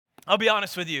I'll be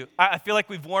honest with you. I feel like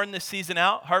we've worn this season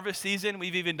out, harvest season.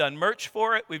 We've even done merch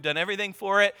for it. We've done everything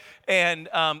for it. And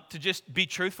to just be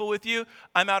truthful with you,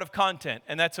 I'm out of content,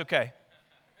 and that's okay.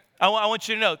 I want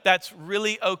you to know that's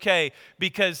really okay,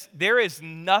 because there is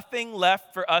nothing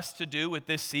left for us to do with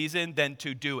this season than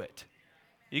to do it.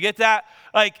 You get that?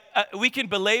 Like, we can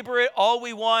belabor it all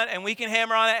we want, and we can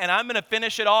hammer on it, and I'm going to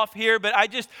finish it off here, but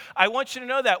I want you to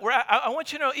know that. I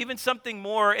want you to know even something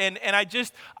more, and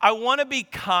I want to be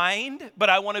kind, but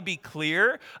I want to be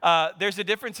clear. There's a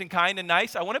difference in kind and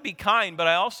nice. I want to be kind, but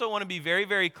I also want to be very,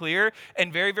 very clear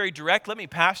and very, very direct. Let me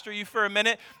pastor you for a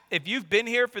minute. If you've been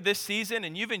here for this season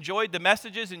and you've enjoyed the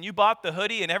messages and you bought the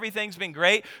hoodie and everything's been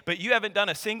great, but you haven't done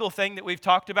a single thing that we've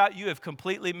talked about, you have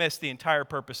completely missed the entire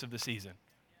purpose of the season.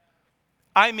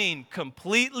 I mean,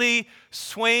 completely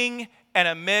swing and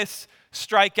a miss,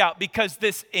 strike out, because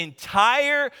this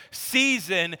entire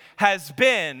season has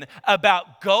been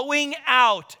about going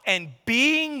out and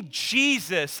being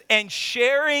Jesus and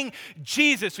sharing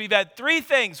Jesus. We've had three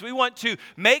things. We want to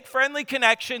make friendly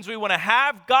connections. We want to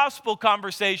have gospel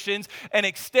conversations and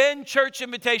extend church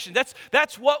invitations.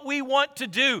 That's what we want to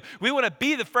do. We want to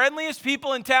be the friendliest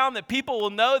people in town, that people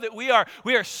will know that we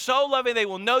are so loving. They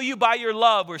will know you by your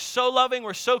love. We're so loving.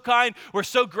 We're so kind. We're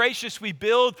so gracious. We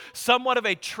build somewhat of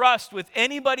a trust with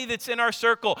anybody that's in our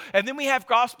circle. And then we have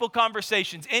gospel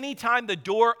conversations. Anytime the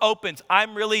door opens,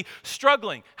 I'm really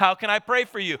struggling. How can I pray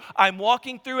for you? I'm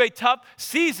walking through a tough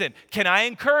season. Can I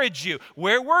encourage you?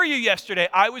 Where were you yesterday?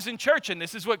 I was in church, and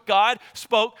this is what God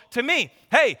spoke to me.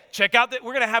 Hey, check out that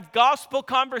we're going to have gospel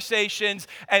conversations.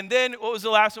 And then what was the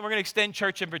last one? We're going to extend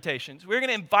church invitations. We're going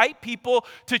to invite people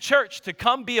to church to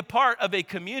come be a part of a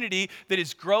community that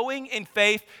is growing in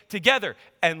faith together.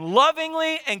 And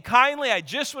lovingly and kindly, I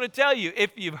just want to tell you,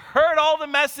 if you've heard all the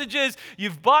messages,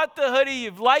 you've bought the hoodie,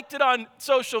 you've liked it on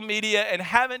social media and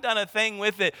haven't done a thing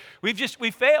with it,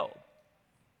 we failed.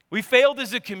 We failed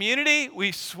as a community.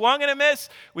 We swung and a miss.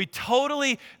 We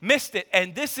totally missed it.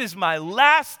 And this is my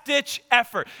last-ditch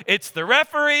effort. It's the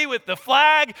referee with the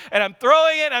flag, and I'm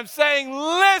throwing it, and I'm saying,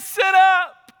 listen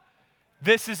up.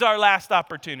 This is our last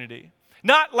opportunity.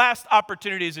 Not last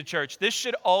opportunity as a church. This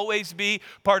should always be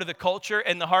part of the culture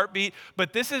and the heartbeat,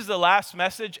 but this is the last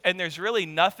message, and there's really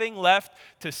nothing left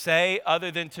to say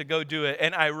other than to go do it.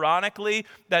 And ironically,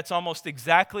 that's almost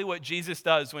exactly what Jesus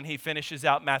does when he finishes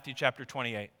out Matthew chapter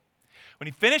 28. When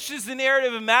he finishes the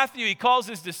narrative of Matthew, he calls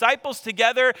his disciples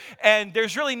together, and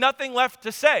there's really nothing left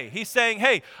to say. He's saying,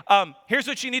 hey, here's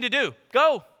what you need to do.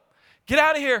 Go. Get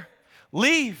out of here.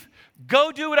 Leave.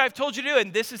 Go do what I've told you to do.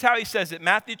 And this is how he says it,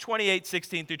 Matthew 28,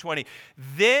 16 through 20.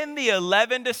 Then the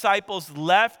 11 disciples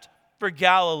left for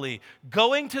Galilee,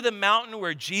 going to the mountain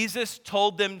where Jesus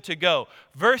told them to go.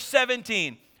 Verse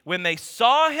 17, when they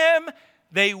saw him,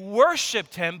 they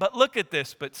worshiped him. But look at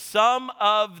this, but some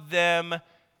of them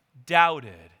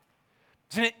doubted.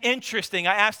 Isn't it interesting?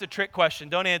 I asked a trick question.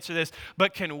 Don't answer this.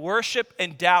 But can worship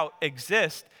and doubt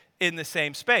exist in the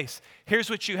same space? Here's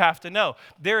what you have to know.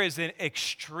 There is an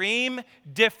extreme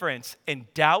difference in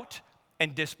doubt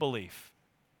and disbelief.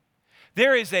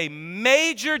 There is a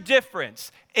major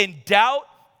difference in doubt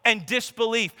and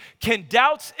disbelief. Can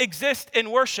doubts exist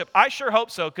in worship? I sure hope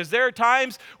so, because there are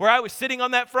times where I was sitting on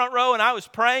that front row and I was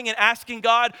praying and asking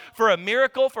God for a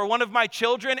miracle for one of my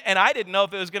children, and I didn't know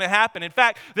if it was going to happen. In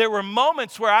fact, there were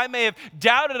moments where I may have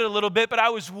doubted a little bit, but I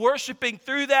was worshiping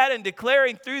through that and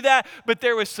declaring through that, but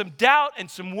there was some doubt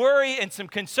and some worry and some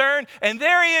concern, and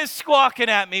there he is squawking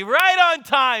at me right on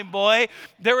time, boy.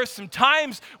 There were some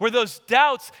times where those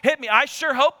doubts hit me. I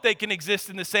sure hope they can exist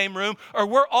in the same room, or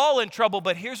we're all in trouble.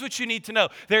 But here's what you need to know.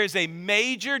 There is a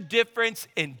major difference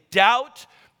in doubt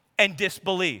and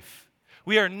disbelief.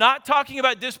 We are not talking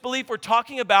about disbelief. We're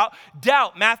talking about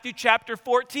doubt. Matthew chapter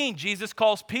 14, Jesus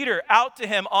calls Peter out to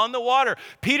him on the water.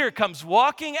 Peter comes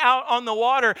walking out on the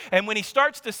water, and when he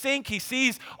starts to sink, he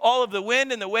sees all of the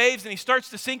wind and the waves, and he starts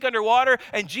to sink underwater,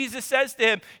 and Jesus says to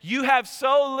him, "You have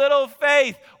so little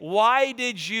faith. Why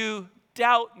did you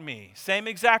doubt me?" Same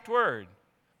exact word.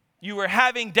 You were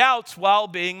having doubts while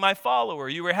being my follower.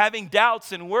 You were having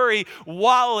doubts and worry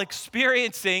while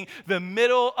experiencing the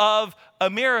middle of a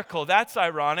miracle. That's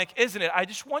ironic, isn't it? I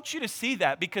just want you to see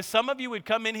that, because some of you would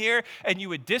come in here and you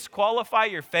would disqualify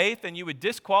your faith, and you would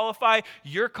disqualify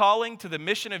your calling to the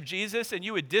mission of Jesus, and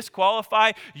you would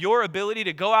disqualify your ability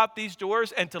to go out these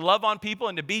doors and to love on people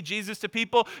and to be Jesus to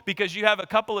people, because you have a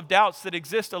couple of doubts that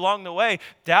exist along the way.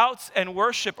 Doubts and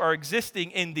worship are existing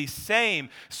in the same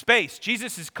space.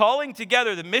 Jesus is calling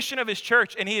together the mission of his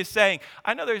church, and he is saying,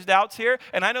 I know there's doubts here,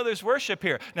 and I know there's worship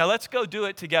here. Now let's go do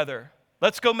it together.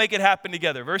 Let's go make it happen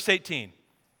together. Verse 18.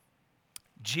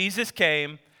 Jesus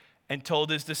came and told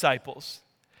his disciples,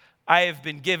 I have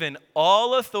been given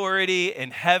all authority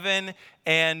in heaven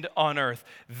and on earth.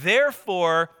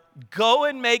 Therefore, go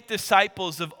and make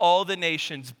disciples of all the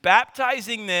nations,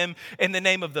 baptizing them in the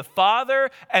name of the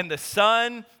Father and the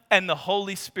Son and the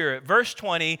Holy Spirit. Verse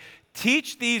 20,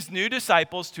 teach these new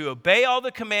disciples to obey all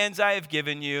the commands I have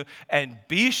given you, and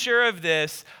be sure of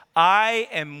this, I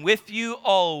am with you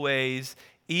always,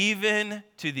 even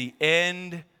to the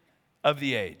end of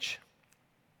the age.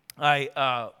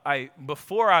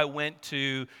 Before I went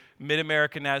to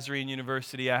Mid-American Nazarene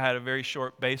University, I had a very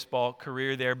short baseball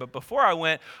career there. But before I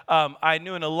went, I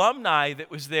knew an alumni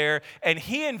that was there, and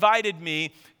he invited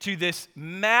me to this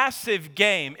massive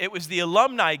game. It was the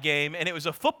alumni game, and it was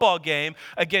a football game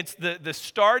against the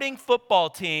starting football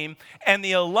team and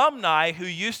the alumni who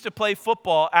used to play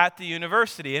football at the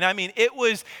university. And I mean, it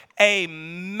was a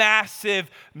massive,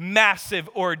 massive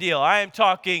ordeal. I am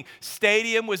talking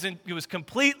stadium was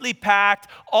completely packed.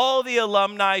 All the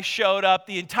alumni showed up.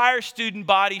 The entire student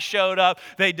body showed up.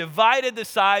 They divided the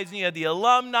sides, and you had the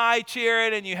alumni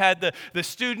cheering, and you had the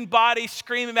student body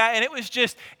screaming back. And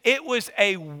it was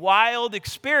a wild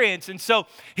experience. And so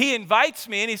he invites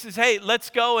me, and he says, hey,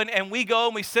 let's go. And we go,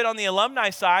 and we sit on the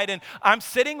alumni side, and I'm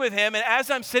sitting with him. And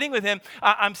as I'm sitting with him,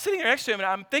 I'm sitting there next to him, and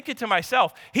I'm thinking to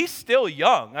myself, he's still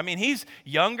young. I mean, he's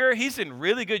younger. He's in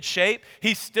really good shape.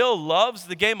 He still loves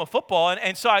the game of football.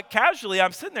 And so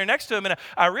I'm sitting there next to him, and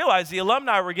I realized the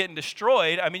alumni were getting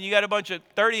destroyed. I mean, you got a bunch of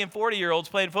 30 and 40-year-olds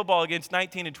playing football against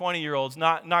 19 and 20-year-olds.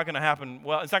 Not going to happen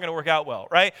well. It's not going to work out well,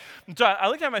 right? And so I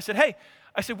looked at him, I said, hey,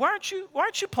 why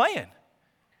aren't you playing?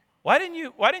 Why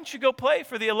didn't you go play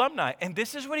for the alumni? And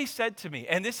this is what he said to me,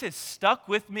 and this has stuck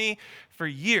with me for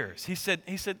years. He said,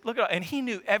 look at, and he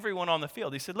knew everyone on the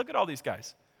field. He said, look at all these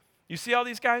guys. You see all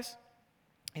these guys?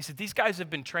 He said, these guys have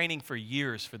been training for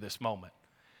years for this moment.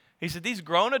 He said, these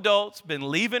grown adults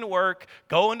been leaving work,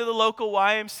 going to the local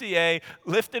YMCA,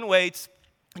 lifting weights,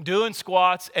 doing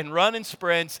squats, and running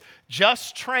sprints,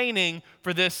 just training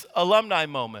for this alumni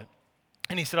moment.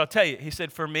 And he said, I'll tell you, he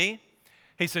said, for me,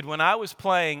 he said, when I was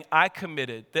playing, I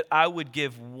committed that I would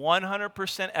give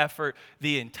 100% effort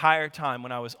the entire time.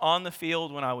 When I was on the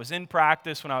field, when I was in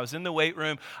practice, when I was in the weight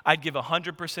room, I'd give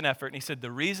 100% effort. And he said, the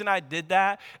reason I did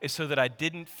that is so that I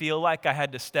didn't feel like I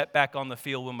had to step back on the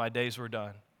field when my days were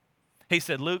done. He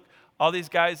said, Luke, all these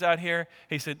guys out here,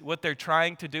 he said, what they're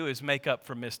trying to do is make up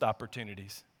for missed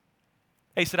opportunities.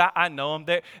 He said, I know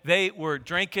them. They were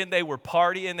drinking, they were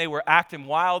partying, they were acting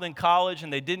wild in college,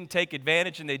 and they didn't take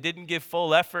advantage, and they didn't give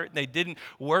full effort, and they didn't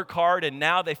work hard, and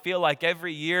now they feel like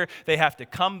every year they have to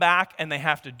come back and they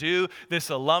have to do this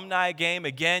alumni game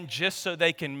again just so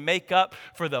they can make up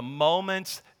for the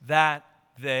moments that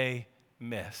they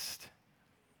missed.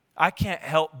 I can't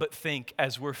help but think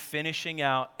as we're finishing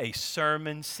out a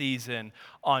sermon season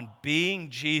on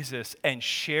being Jesus and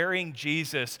sharing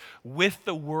Jesus with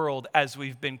the world as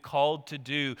we've been called to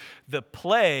do, the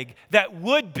plague that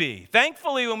would be.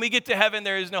 Thankfully, when we get to heaven,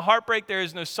 there is no heartbreak, there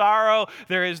is no sorrow,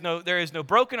 there is no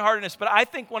brokenheartedness. But I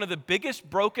think one of the biggest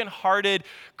brokenhearted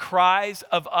cries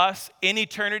of us in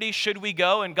eternity, should we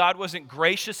go and God wasn't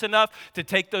gracious enough to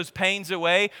take those pains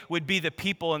away, would be the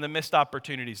people and the missed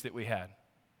opportunities that we had.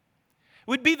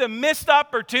 Would be the missed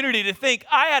opportunity to think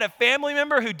I had a family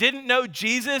member who didn't know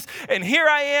Jesus, and here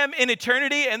I am in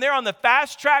eternity, and they're on the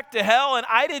fast track to hell, and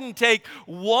I didn't take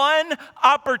one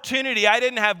opportunity. I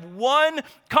didn't have one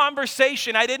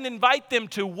conversation. I didn't invite them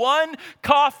to one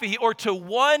coffee or to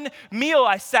one meal.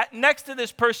 I sat next to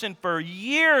this person for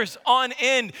years on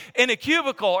end in a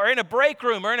cubicle or in a break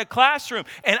room or in a classroom,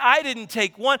 and I didn't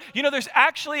take one. You know, there's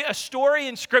actually a story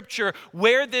in Scripture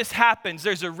where this happens.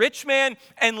 There's a rich man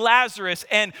and Lazarus.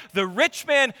 And the rich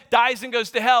man dies and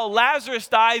goes to hell. Lazarus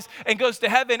dies and goes to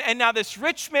heaven. And now this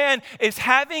rich man is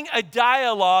having a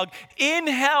dialogue in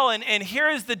hell. And here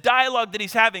is the dialogue that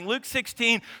he's having. Luke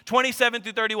 16, 27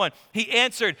 through 31. He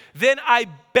answered, then I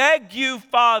beg you,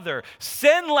 Father,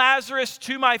 send Lazarus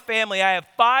to my family. I have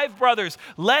 5 brothers.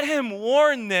 Let him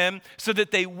warn them so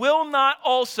that they will not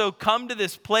also come to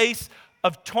this place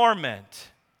of torment.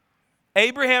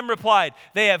 Abraham replied,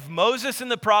 they have Moses and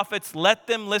the prophets, let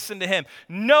them listen to him.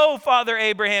 No, Father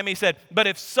Abraham, he said, but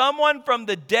if someone from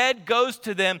the dead goes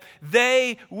to them,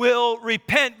 they will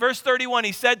repent. Verse 31,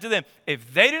 he said to them,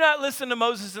 if they do not listen to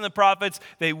Moses and the prophets,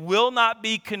 they will not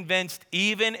be convinced,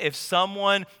 even if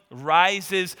someone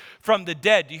rises from the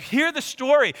dead. You hear the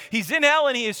story. He's in hell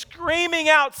and he is screaming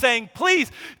out saying,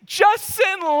 please just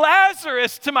send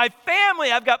Lazarus to my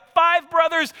family. I've got 5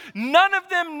 brothers. None of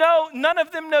them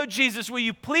know Jesus. Will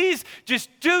you please just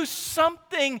do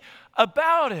something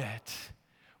about it?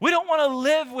 We don't want to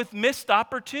live with missed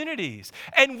opportunities,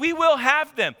 and we will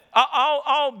have them.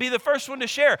 I'll be the first one to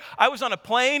share. I was on a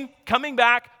plane coming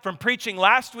back from preaching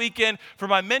last weekend for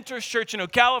my mentor's church in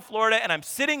Ocala, Florida, and I'm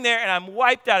sitting there and I'm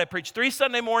wiped out. I preached 3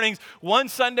 Sunday mornings, 1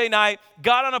 Sunday night,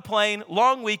 got on a plane,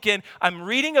 long weekend. I'm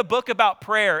reading a book about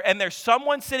prayer, and there's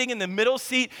someone sitting in the middle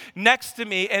seat next to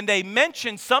me, and they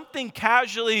mentioned something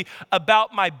casually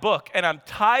about my book, and I'm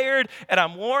tired, and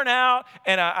I'm worn out,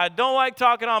 and I don't like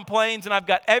talking on planes, and I've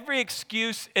got every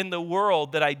excuse in the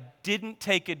world that I didn't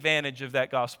take advantage of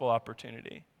that gospel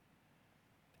opportunity.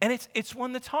 And it's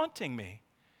one that's haunting me.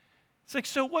 It's like,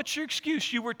 so what's your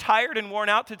excuse? You were tired and worn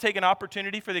out to take an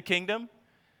opportunity for the kingdom?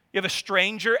 You have a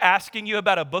stranger asking you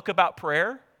about a book about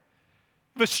prayer?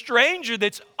 You have a stranger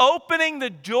that's opening the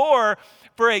door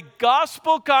for a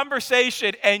gospel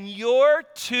conversation, and you're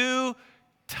too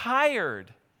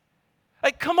tired.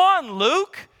 Like, come on,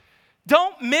 Luke.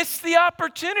 Don't miss the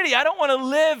opportunity. I don't want to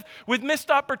live with missed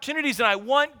opportunities, and I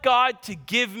want God to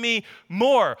give me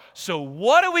more. So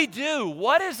what do?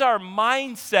 What is our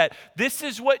mindset? This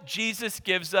is what Jesus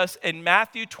gives us in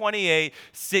Matthew 28,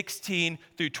 16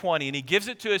 through 20. And he gives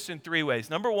it to us in 3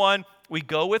 ways. Number 1, we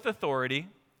go with authority.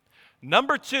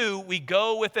 Number 2, we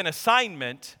go with an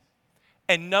assignment.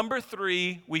 And number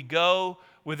 3, we go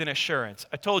with an assurance.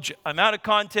 I told you, I'm out of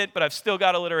content, but I've still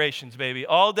got alliterations, baby,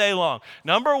 all day long.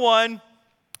 Number 1,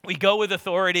 we go with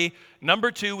authority.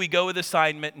 Number 2, we go with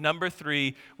assignment. Number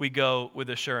 3, we go with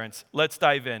assurance. Let's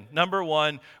dive in. Number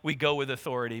 1, we go with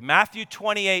authority. Matthew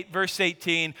 28, verse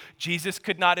 18, Jesus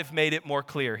could not have made it more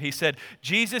clear. He said,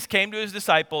 Jesus came to his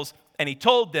disciples and he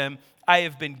told them, I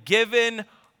have been given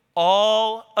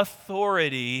all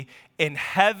authority in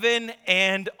heaven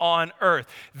and on earth.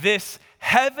 This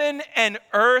heaven and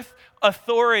earth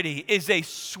authority is a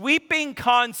sweeping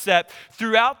concept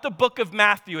throughout the book of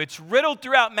Matthew. It's riddled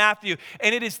throughout Matthew,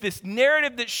 and it is this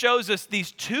narrative that shows us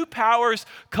these 2 powers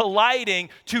colliding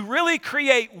to really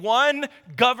create one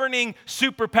governing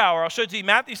superpower. I'll show it to you.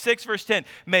 Matthew 6, verse 10.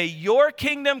 May your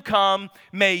kingdom come,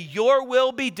 may your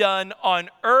will be done on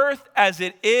earth as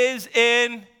it is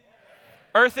in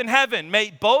earth and heaven. May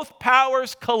both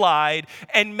powers collide,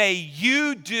 and may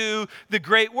you do the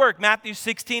great work. Matthew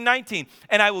 16, 19.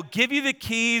 And I will give you the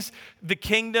keys, the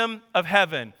kingdom of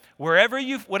heaven. Whatever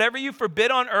you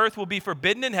forbid on earth will be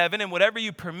forbidden in heaven, and whatever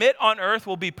you permit on earth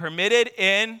will be permitted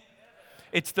in.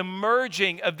 It's the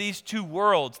merging of these 2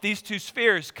 worlds, these 2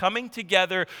 spheres coming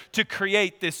together to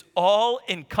create this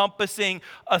all-encompassing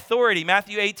authority.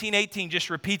 Matthew 18, 18 just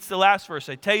repeats the last verse.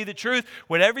 I tell you the truth,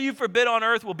 whatever you forbid on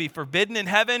earth will be forbidden in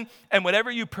heaven, and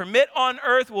whatever you permit on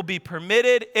earth will be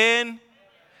permitted in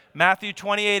Matthew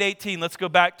 28, 18. Let's go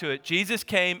back to it. Jesus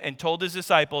came and told his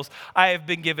disciples, I have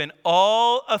been given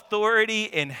all authority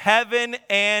in heaven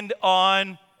and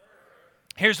on.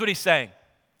 Here's what he's saying.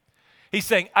 He's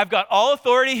saying, I've got all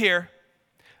authority here,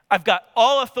 I've got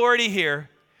all authority here,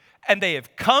 and they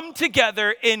have come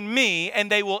together in me,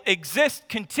 and they will exist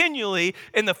continually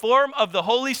in the form of the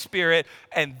Holy Spirit,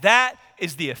 and that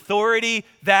is the authority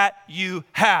that you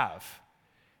have.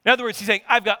 In other words, he's saying,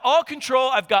 I've got all control,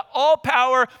 I've got all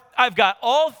power, I've got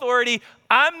all authority,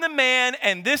 I'm the man,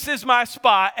 and this is my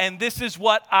spot, and this is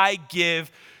what I give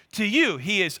to you.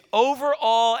 He is over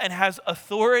all and has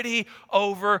authority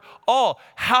over all.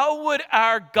 How would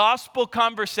our gospel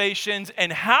conversations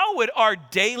and how would our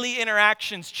daily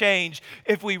interactions change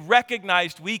if we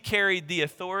recognized we carried the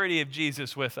authority of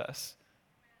Jesus with us?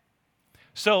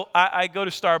 So I go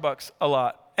to Starbucks a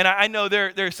lot. And I know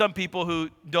there are some people who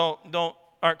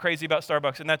aren't crazy about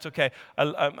Starbucks, and that's okay.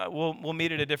 We'll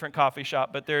meet at a different coffee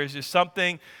shop, but there is just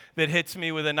something that hits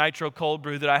me with a nitro cold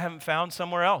brew that I haven't found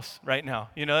somewhere else right now.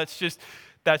 You know, that's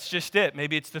just it.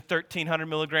 Maybe it's the 1,300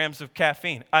 milligrams of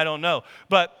caffeine. I don't know.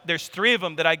 But there's 3 of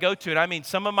them that I go to, and I mean,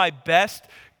 some of my best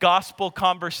gospel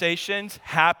conversations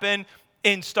happen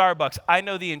in Starbucks. I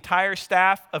know the entire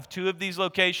staff of 2 of these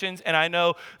locations, and I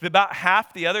know about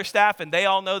half the other staff, and they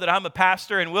all know that I'm a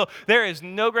pastor, and there is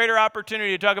no greater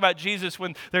opportunity to talk about Jesus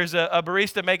when there's a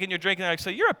barista making your drink, and they're like, so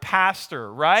you're a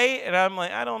pastor, right? And I'm like,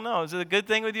 I don't know. Is it a good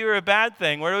thing with you or a bad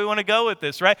thing? Where do we want to go with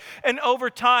this, right? And over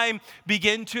time,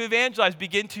 begin to evangelize,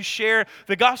 begin to share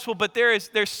the gospel, but there's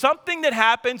something that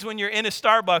happens when you're in a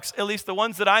Starbucks, at least the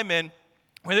ones that I'm in,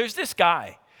 where there's this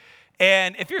guy.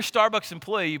 And if you're a Starbucks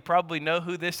employee, you probably know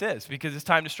who this is because it's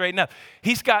time to straighten up.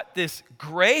 He's got this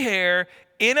gray hair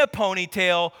in a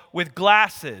ponytail with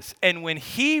glasses. And when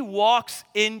he walks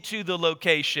into the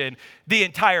location, the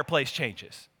entire place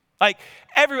changes. Like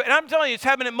everywhere. And I'm telling you, it's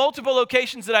happened at multiple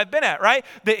locations that I've been at, right?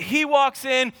 That he walks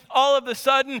in, all of a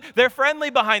sudden, they're friendly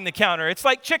behind the counter. It's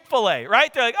like Chick-fil-A,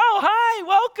 right? They're like, oh, hi,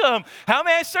 welcome. How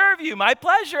may I serve you? My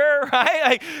pleasure, right?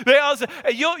 Like, they also,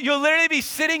 you'll literally be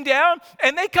sitting down,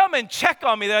 and they come and check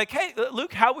on me. They're like, hey,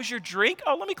 Luke, how was your drink?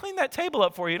 Oh, let me clean that table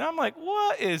up for you. And I'm like,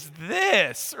 what is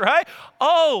this, right?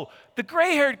 Oh, the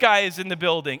gray-haired guy is in the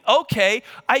building. Okay,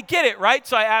 I get it, right?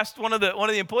 So I asked one of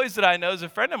the employees that I know is a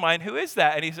friend of mine, who is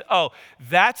that? And he said, oh,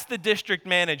 that's the district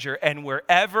manager. And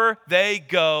wherever they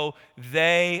go,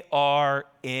 they are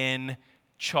in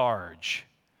charge.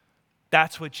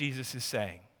 That's what Jesus is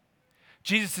saying.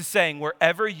 Jesus is saying,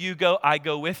 wherever you go, I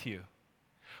go with you.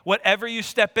 Whatever you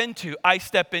step into, I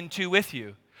step into with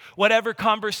you. Whatever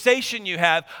conversation you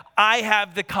have, I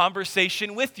have the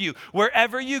conversation with you.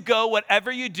 Wherever you go,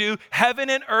 whatever you do,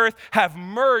 heaven and earth have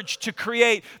merged to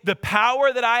create the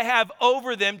power that I have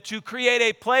over them to create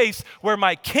a place where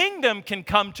my kingdom can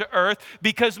come to earth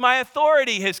because my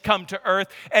authority has come to earth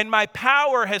and my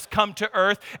power has come to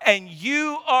earth, and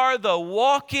you are the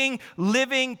walking,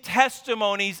 living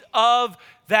testimonies of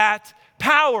that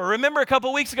power. Remember a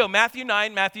couple weeks ago, Matthew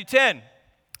 9, Matthew 10.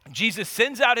 Jesus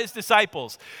sends out his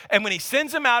disciples, and when he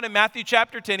sends them out in Matthew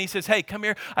chapter 10, he says, hey, come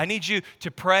here, I need you to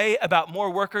pray about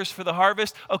more workers for the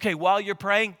harvest. Okay, while you're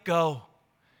praying, go.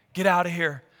 Get out of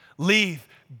here. Leave.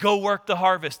 Go work the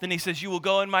harvest. Then he says, you will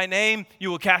go in my name.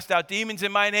 You will cast out demons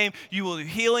in my name. You will do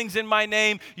healings in my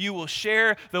name. You will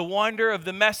share the wonder of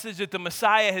the message that the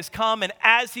Messiah has come. And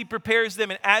as he prepares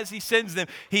them and as he sends them,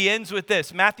 he ends with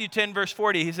this. Matthew 10, verse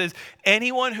 40, he says,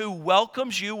 anyone who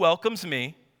welcomes you welcomes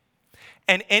me.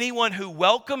 And anyone who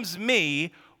welcomes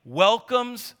me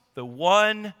welcomes the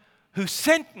one who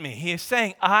sent me. He is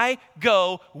saying, I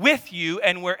go with you,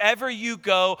 and wherever you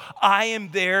go, I am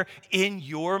there in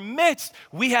your midst.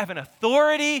 We have an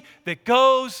authority that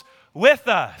goes with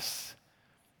us.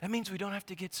 That means we don't have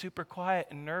to get super quiet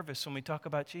and nervous when we talk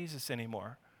about Jesus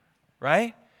anymore,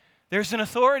 right? There's an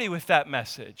authority with that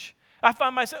message. I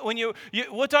find myself, when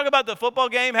we'll talk about the football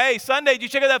game. Hey, Sunday, did you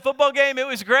check out that football game? It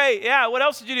was great. Yeah, what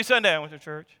else did you do Sunday? I went to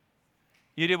church.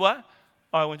 You did what?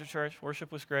 Oh, I went to church.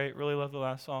 Worship was great. Really loved the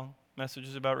last song.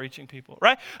 Messages about reaching people,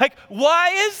 right? Like, why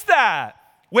is that?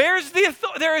 Where's the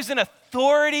authority? There is an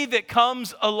authority that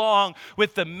comes along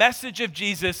with the message of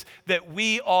Jesus that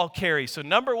we all carry. So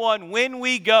number one, when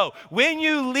we go, when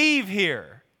you leave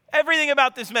here, everything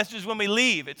about this message is when we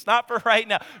leave. It's not for right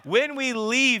now. When we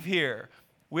leave here,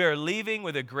 we are leaving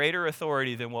with a greater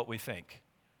authority than what we think.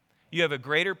 You have a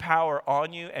greater power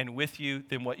on you and with you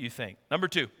than what you think. Number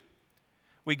two,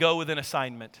 we go with an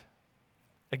assignment.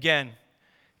 Again,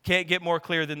 can't get more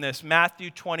clear than this. Matthew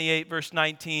 28, verse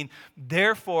 19.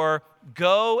 Therefore,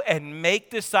 go and make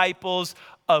disciples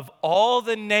of all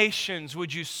the nations.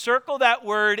 Would you circle that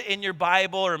word in your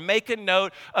Bible or make a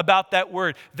note about that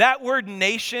word? That word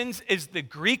nations is the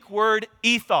Greek word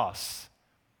ethos.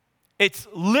 It's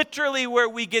literally where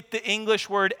we get the English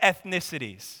word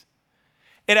ethnicities.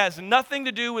 It has nothing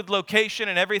to do with location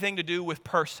and everything to do with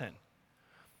person.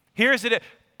 Here's it.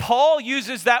 Paul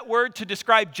uses that word to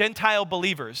describe Gentile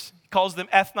believers. He calls them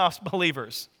ethnos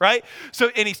believers, right? So,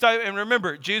 and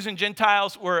remember, Jews and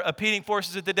Gentiles were competing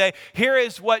forces at the day. Here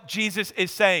is what Jesus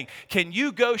is saying. Can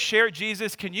you go share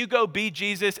Jesus? Can you go be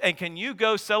Jesus? And can you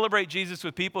go celebrate Jesus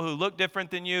with people who look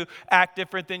different than you, act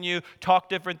different than you, talk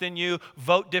different than you,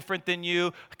 vote different than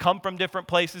you, come from different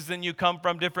places than you come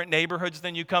from, different neighborhoods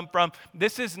than you come from?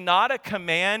 This is not a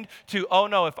command to, oh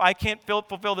no, if I can't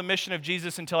fulfill the mission of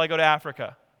Jesus until I go to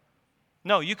Africa.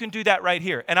 No, you can do that right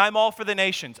here. And I'm all for the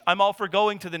nations. I'm all for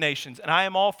going to the nations. And I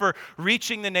am all for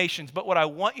reaching the nations. But what I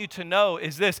want you to know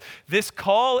is this. This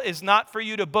call is not for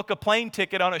you to book a plane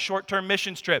ticket on a short-term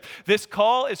mission trip. This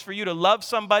call is for you to love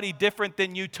somebody different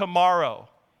than you tomorrow.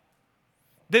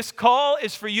 This call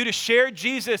is for you to share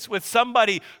Jesus with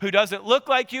somebody who doesn't look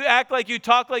like you, act like you,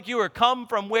 talk like you, or come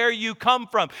from where you come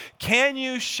from. Can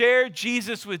you share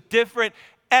Jesus with different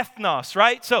ethnos,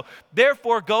 right? So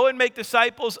therefore, go and make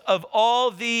disciples of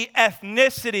all the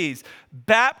ethnicities,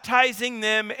 baptizing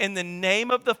them in the name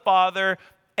of the Father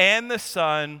and the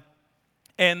Son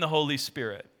and the Holy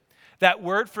Spirit. That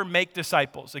word for make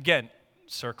disciples, again,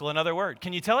 circle another word.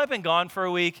 Can you tell I've been gone for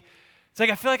a week? It's like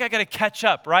I feel like I got to catch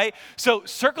up, right? So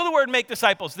circle the word make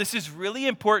disciples. This is really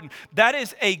important. That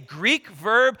is a Greek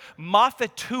verb,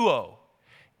 mathetuo.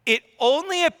 It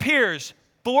only appears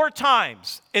 4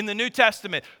 times in the New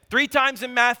Testament, 3 times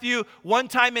in Matthew, 1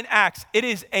 time in Acts. It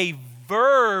is a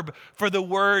verb for the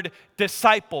word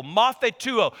disciple,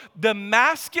 mathetuo. The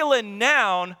masculine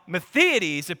noun,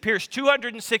 mathetes, appears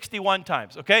 261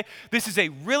 times, okay? This is a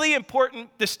really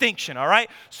important distinction, all right?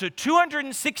 So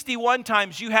 261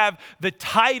 times you have the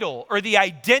title or the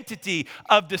identity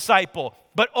of disciple,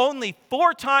 but only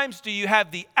 4 times do you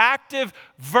have the active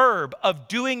verb of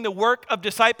doing the work of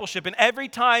discipleship. And every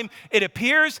time it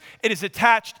appears, it is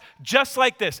attached just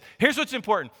like this. Here's what's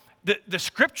important. The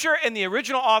scripture and the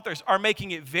original authors are making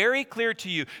it very clear to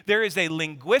you. There is a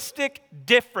linguistic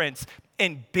difference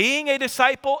in being a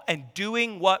disciple and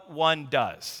doing what one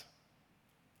does.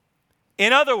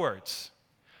 In other words,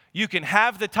 you can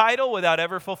have the title without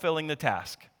ever fulfilling the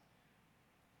task.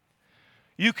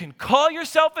 You can call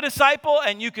yourself a disciple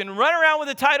and you can run around with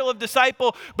the title of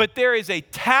disciple, but there is a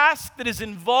task that is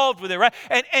involved with it, right?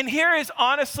 And here is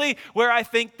honestly where I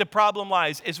think the problem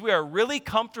lies, is we are really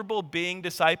comfortable being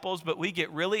disciples, but we get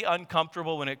really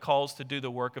uncomfortable when it calls to do the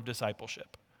work of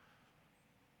discipleship.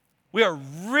 We are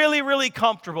really, really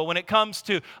comfortable when it comes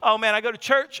to, oh man, I go to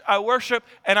church, I worship,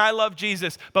 and I love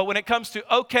Jesus. But when it comes to,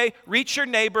 okay, reach your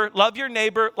neighbor, love your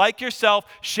neighbor like yourself,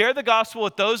 share the gospel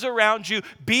with those around you,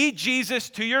 be Jesus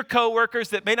to your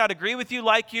coworkers that may not agree with you,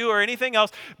 like you, or anything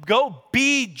else. Go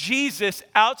be Jesus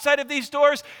outside of these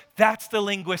doors. That's the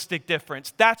linguistic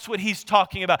difference. That's what he's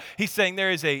talking about. He's saying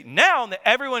there is a noun that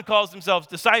everyone calls themselves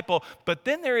disciple, but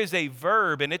then there is a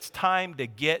verb, and it's time to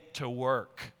get to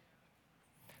work.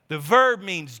 The verb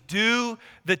means do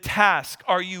the task.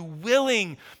 Are you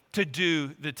willing to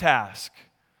do the task?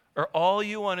 Or all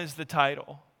you want is the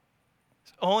title?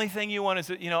 The only thing you want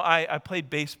is, I played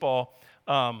baseball.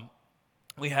 When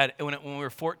we were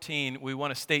 14, we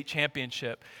won a state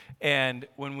championship. And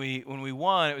when we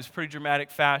won, it was pretty dramatic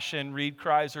fashion. Reed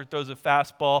Kreiser throws a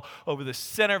fastball over the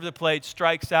center of the plate,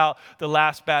 strikes out the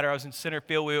last batter. I was in center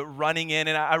field. We were running in.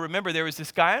 And I remember there was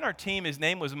this guy on our team. His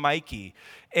name was Mikey.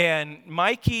 And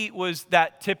Mikey was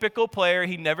that typical player.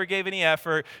 He never gave any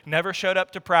effort, never showed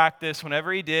up to practice.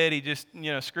 Whenever he did, he just,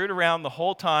 screwed around the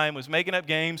whole time, was making up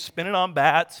games, spinning on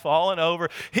bats, falling over.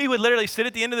 He would literally sit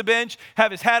at the end of the bench,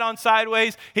 have his hat on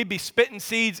sideways. He'd be spitting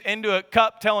seeds into a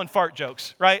cup, telling fart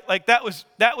jokes, right? Like that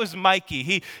was Mikey.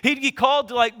 He'd be called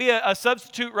to be a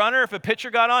substitute runner if a pitcher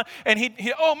got on, and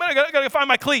he'd oh man, I gotta find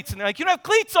my cleats. And they're like, you don't have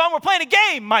cleats on, we're playing a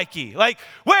game, Mikey. Like,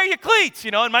 where are your cleats?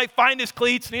 And Mike find his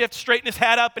cleats, and he'd have to straighten his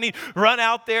hat up, and he'd run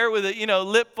out there with a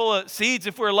lip full of seeds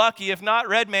if we're lucky, if not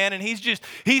red man, and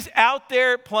he's out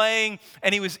there playing,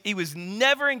 and he was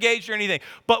never engaged or anything.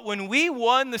 But when we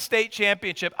won the state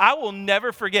championship, I will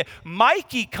never forget,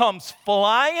 Mikey comes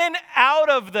flying out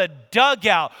of the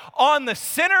dugout on the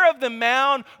center of the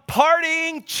mound,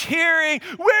 partying, cheering,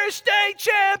 we're state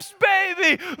champs,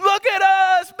 baby, look at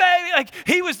us, baby. Like,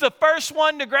 he was the first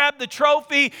one to grab the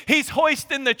trophy. He's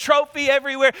hoisting the trophy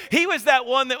everywhere. He was that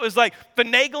one that was like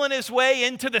finagling his way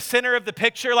into the center of the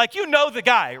picture. Like, the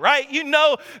guy, right?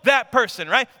 That person,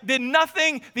 right? Did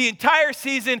nothing the entire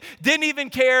season, didn't even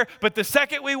care. But the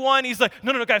second we won, he's like,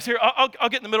 no, guys, here, I'll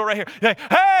get in the middle right here. Like,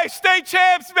 hey, state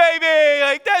champs, baby.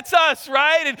 Like, that's us,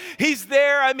 right? And he's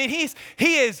there. I mean,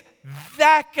 he is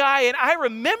that guy. And I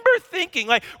remember thinking,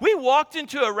 we walked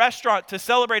into a restaurant to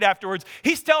celebrate afterwards.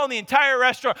 He's telling the entire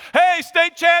restaurant, hey,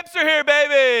 state champs are here,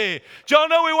 baby. Did y'all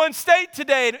know we won state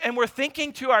today? And we're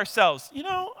thinking to ourselves,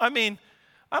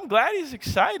 I'm glad he's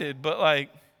excited, but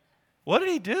what did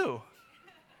he do?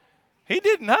 He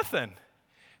did nothing.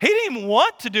 He didn't even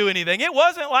want to do anything. It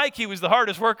wasn't like he was the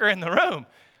hardest worker in the room.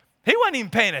 He wasn't even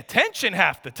paying attention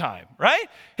half the time, right?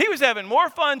 He was having more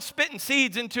fun spitting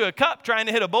seeds into a cup trying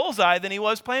to hit a bullseye than he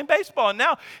was playing baseball. And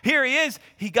now here he is.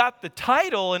 He got the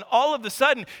title, and all of a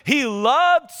sudden he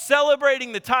loved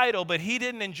celebrating the title, but he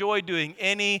didn't enjoy doing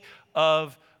any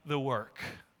of the work.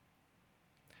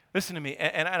 Listen to me,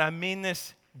 and I mean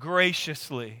this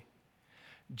graciously.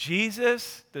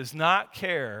 Jesus does not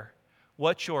care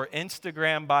what your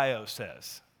Instagram bio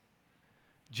says.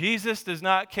 Jesus does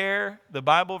not care the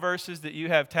Bible verses that you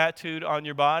have tattooed on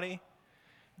your body.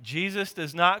 Jesus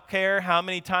does not care how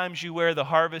many times you wear the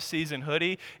harvest season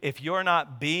hoodie. If you're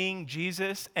not being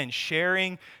Jesus and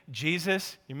sharing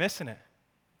Jesus, you're missing it.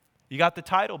 You got the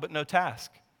title, but no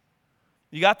task.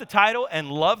 You got the title and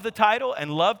love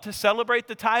to celebrate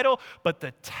the title, but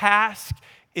the task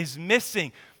is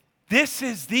missing. This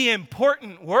is the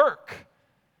important work.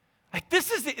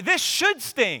 This should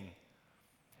sting.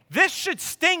 This should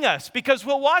sting us, because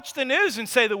we'll watch the news and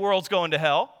say the world's going to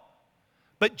hell.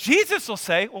 But Jesus will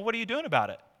say, well, what are you doing about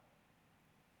it?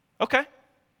 Okay,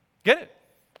 get it.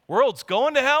 World's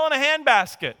going to hell in a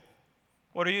handbasket.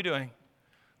 What are you doing?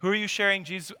 Who are you sharing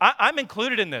Jesus? I'm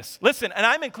included in this. Listen, and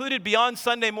I'm included beyond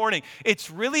Sunday morning.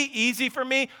 It's really easy for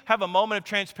me, have a moment of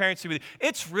transparency with you.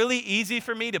 It's really easy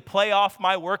for me to play off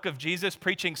my work of Jesus,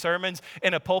 preaching sermons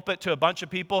in a pulpit to a bunch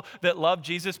of people that love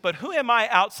Jesus. But who am I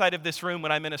outside of this room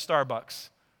when I'm in a Starbucks?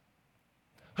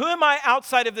 Who am I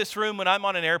outside of this room when I'm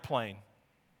on an airplane?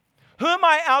 Who am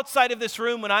I outside of this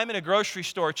room when I'm in a grocery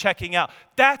store checking out?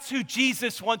 That's who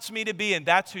Jesus wants me to be, and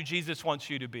that's who Jesus wants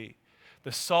you to be.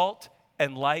 The salt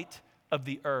and light of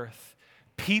the earth.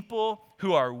 People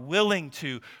who are willing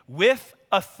to, with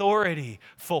authority,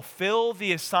 fulfill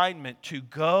the assignment to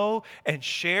go and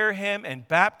share him and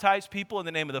baptize people in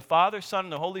the name of the Father, Son,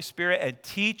 and the Holy Spirit and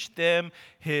teach them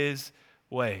his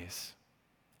ways.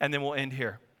 And then we'll end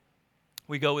here.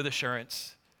 We go with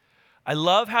assurance. I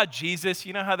love how Jesus,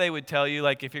 you know how they would tell you,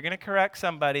 like, if you're going to correct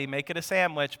somebody, make it a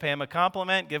sandwich, pay them a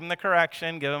compliment, give them the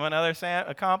correction, give them another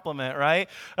a compliment, right?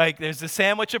 Like, there's the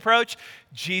sandwich approach.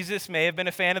 Jesus may have been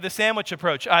a fan of the sandwich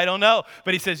approach. I don't know.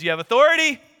 But he says, you have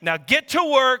authority, now get to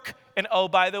work. And oh,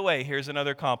 by the way, here's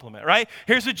another compliment, right?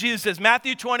 Here's what Jesus says,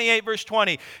 Matthew 28, verse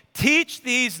 20. Teach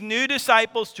these new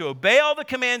disciples to obey all the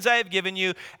commands I have given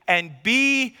you and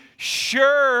be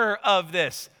sure of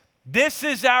this. This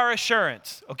is our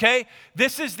assurance, okay?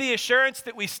 This is the assurance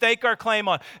that we stake our claim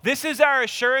on. This is our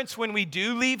assurance when we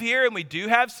do leave here and we do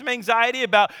have some anxiety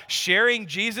about sharing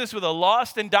Jesus with a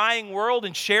lost and dying world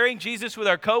and sharing Jesus with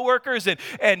our coworkers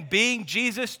and being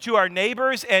Jesus to our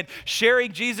neighbors and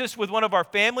sharing Jesus with one of our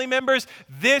family members.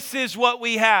 This is what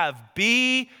we have.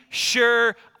 Be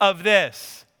sure of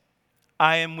this.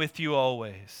 I am with you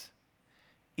always,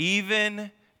 even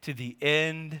to the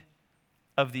end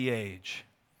of the age.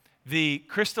 The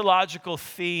Christological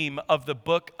theme of the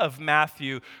book of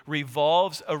Matthew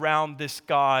revolves around this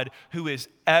God who is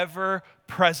ever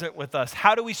present with us.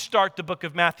 How do we start the book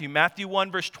of Matthew? Matthew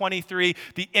 1, verse 23,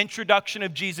 the introduction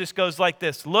of Jesus goes like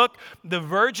this. Look, the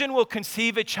virgin will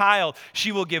conceive a child.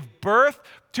 She will give birth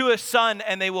to a son,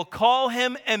 and they will call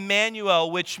him Emmanuel,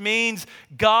 which means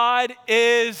God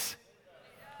is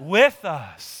with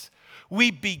us. We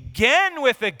begin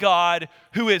with a God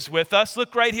who is with us.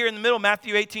 Look right here in the middle,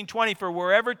 Matthew 18:20. For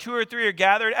wherever 2 or 3 are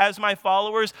gathered as my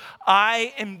followers,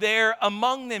 I am there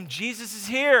among them. Jesus is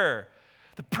here.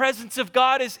 The presence of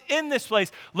God is in this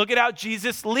place. Look at how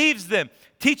Jesus leaves them.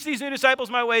 Teach these new disciples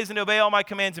my ways and obey all my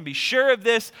commands, and be sure of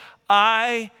this,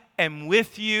 I am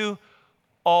with you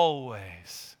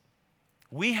always.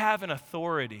 We have an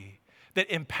authority that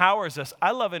empowers us.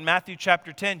 I love in Matthew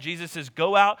chapter 10, Jesus says,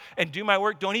 go out and do my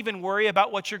work. Don't even worry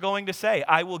about what you're going to say.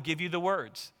 I will give you the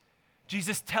words.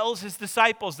 Jesus tells his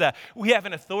disciples that. We have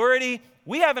an authority.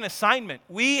 We have an assignment.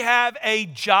 We have a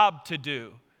job to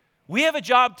do. We have a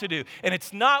job to do. And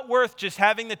it's not worth just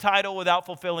having the title without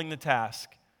fulfilling the task.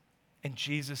 And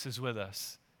Jesus is with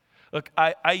us. Look,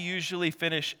 I usually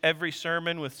finish every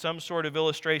sermon with some sort of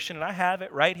illustration, and I have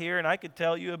it right here, and I could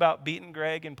tell you about beating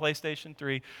Greg in PlayStation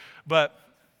 3, but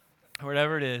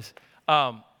whatever it is,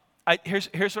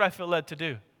 here's what I feel led to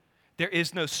do. There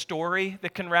is no story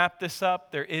that can wrap this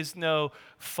up. There is no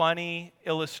funny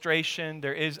illustration.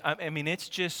 It's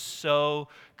just so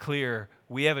clear.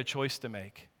 We have a choice to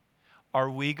make. Are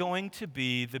we going to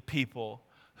be the people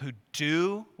who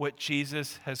do what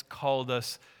Jesus has called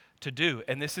us to do?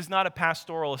 And this is not a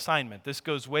pastoral assignment.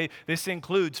 This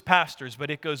includes pastors, but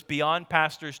it goes beyond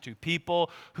pastors to people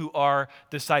who are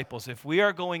disciples. If we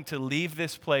are going to leave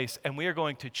this place and we are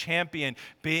going to champion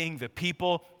being the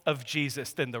people of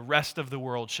Jesus, then the rest of the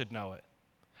world should know it.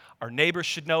 Our neighbors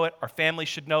should know it, our family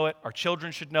should know it, our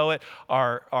children should know it,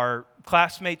 our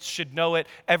classmates should know it,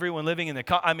 everyone living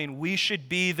in we should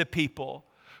be the people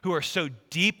who are so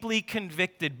deeply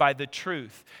convicted by the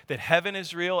truth that heaven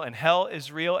is real and hell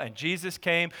is real and Jesus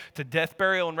came to death,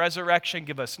 burial, and resurrection,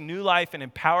 give us new life and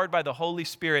empowered by the Holy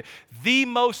Spirit. The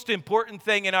most important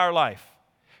thing in our life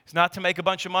is not to make a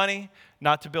bunch of money,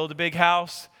 not to build a big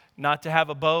house, not to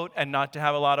have a boat, and not to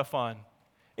have a lot of fun.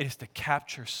 It is to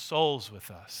capture souls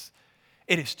with us.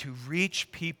 It is to reach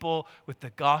people with the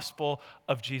gospel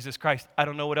of Jesus Christ. I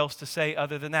don't know what else to say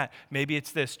other than that. Maybe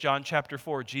it's this, John chapter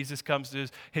 4, Jesus comes to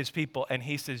his people and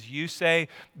he says, you say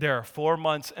there are 4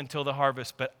 months until the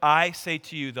harvest, but I say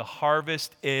to you, the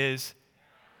harvest it's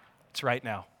right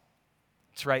now.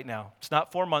 It's right now. It's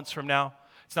not 4 months from now.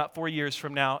 It's not 4 years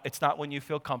from now. It's not when you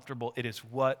feel comfortable. It is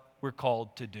what we're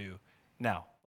called to do now.